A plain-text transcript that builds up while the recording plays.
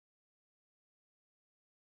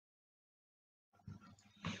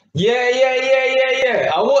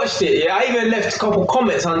Yeah. I watched it. Yeah, I even left a couple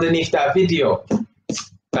comments underneath that video,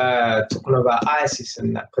 talking about ISIS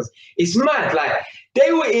and that, because it's mad. Like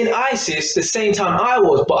they were in ISIS the same time I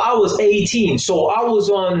was, but I was 18, so I was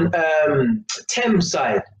on Thames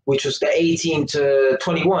side, which was the 18 to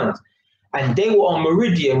 21s, and they were on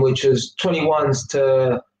Meridian, which was 21s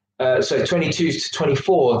to 22s to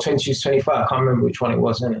 24, 22s to 25. I can't remember which one it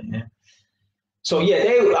was, innit? Yeah. So yeah,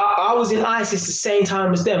 I was in ISIS the same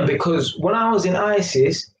time as them, because when I was in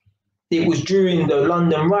ISIS, it was during the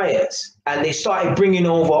London riots, and they started bringing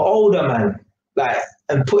over older men, like,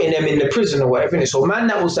 and putting them in the prison or whatever. Innit? So man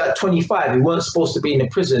that was at 25, who weren't supposed to be in the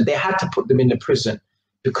prison, they had to put them in the prison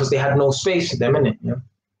because they had no space for them, innit? Yeah.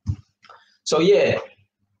 So yeah,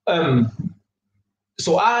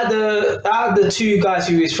 so I had the two guys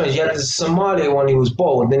who were his friends. You had the Somali one who was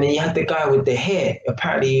bald, and then you had the guy with the hair.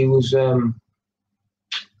 Apparently he was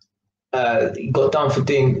he got done for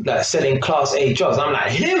doing, like, selling class A drugs. I'm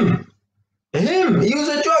like, him, he was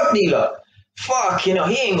a drug dealer. Fuck, he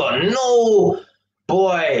ain't got no,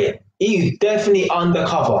 boy, he's definitely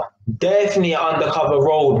undercover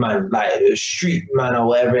road man, like a street man or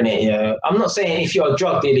whatever, innit? Yeah. I'm not saying if you're a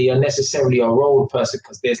drug dealer, you're necessarily a road person,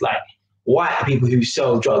 because there's like white people who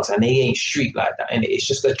sell drugs and they ain't street like that, and it's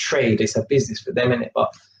just a trade, it's a business for them, innit?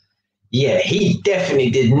 But yeah, he definitely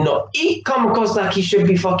did not. He come across like he should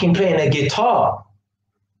be fucking playing a guitar.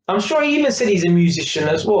 I'm sure he even said he's a musician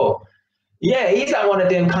as well. Yeah, he's like one of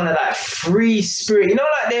them kind of like free spirit,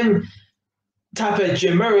 like them type of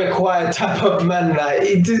Jamiroquai type of man.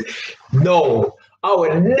 Like, no, I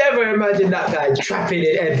would never imagine that guy trapping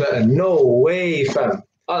in Everton. No way, fam.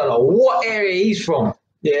 I don't know what area he's from.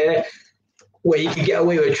 Yeah, where he could get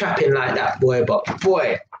away with trapping like that, boy. But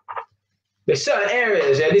boy, there's certain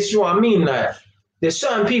areas, yeah, this is what I mean, like, there's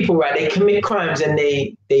certain people, right, they commit crimes and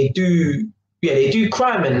they do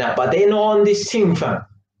crime and that, but they're not on this team, fam.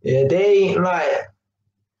 Yeah, they ain't like,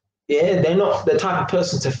 yeah, they're not the type of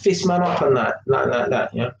person to fist man up and that, like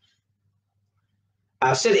that, yeah.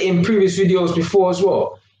 I've said it in previous videos before as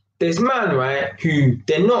well. There's man, right, who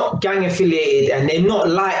they're not gang affiliated and they're not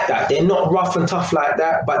like that. They're not rough and tough like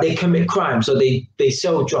that, but they commit crime. So they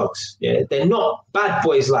sell drugs. Yeah, they're not bad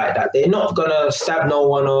boys like that. They're not gonna stab no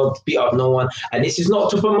one or beat up no one. And this is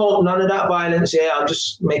not to promote none of that violence. Yeah, I'm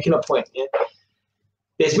just making a point. Yeah,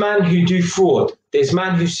 there's man who do fraud. There's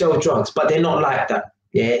man who sell drugs, but they're not like that.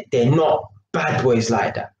 Yeah, they're not bad boys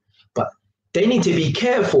like that. But they need to be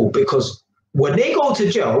careful, because when they go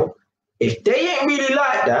to jail, if they ain't really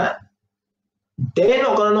like that, they're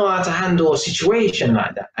not going to know how to handle a situation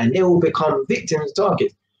like that, and they will become victims,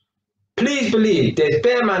 targets. Please believe, there's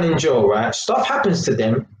bare man in jail, right? Stuff happens to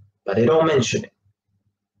them, but they don't mention it.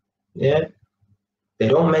 Yeah? They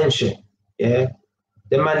don't mention it. Yeah?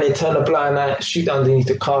 The man, they turn a blind eye, shoot underneath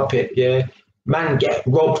the carpet. Yeah? Man get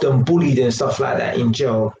robbed and bullied and stuff like that in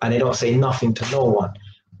jail, and they don't say nothing to no one.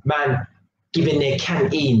 Man giving their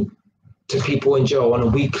canteen to people in jail on a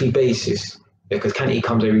weekly basis, because canteen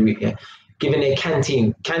comes every week, yeah. Giving their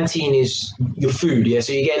canteen. Canteen is your food, yeah.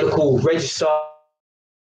 So you get a little register,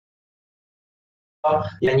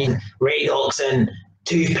 and you Radox and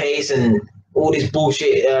toothpaste and all this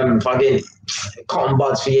bullshit, fucking cotton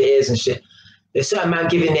buds for your ears and shit. There's certain man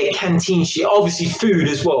giving their canteen shit, obviously food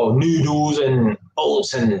as well, noodles and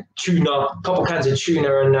oats and tuna, a couple cans of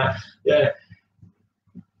tuna and that. Yeah,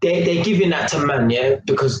 they're giving that to man, yeah,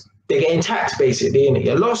 because they're getting taxed, basically, innit?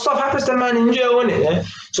 A lot of stuff happens to man in jail, innit? Yeah?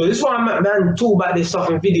 So this is why man talk about this stuff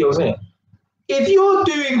in videos, innit? If you're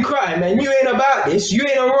doing crime and you ain't about this, you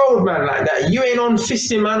ain't a road man like that, you ain't on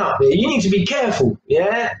fisting man up, yeah? You need to be careful,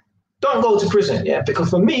 yeah? Don't go to prison, yeah? Because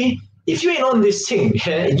for me, if you ain't on this thing,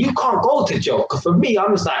 yeah, you can't go to jail. Because for me,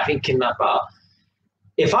 I'm just like thinking about,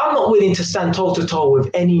 if I'm not willing to stand toe-to-toe with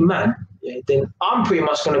any man, yeah, then I'm pretty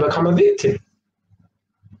much going to become a victim.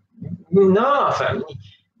 Nah, fam.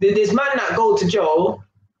 There's man that go to jail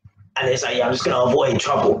and it's like, yeah, I'm just going to avoid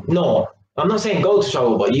trouble. No, I'm not saying go to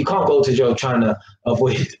trouble, but you can't go to jail trying to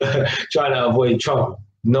avoid trouble.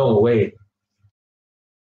 No way.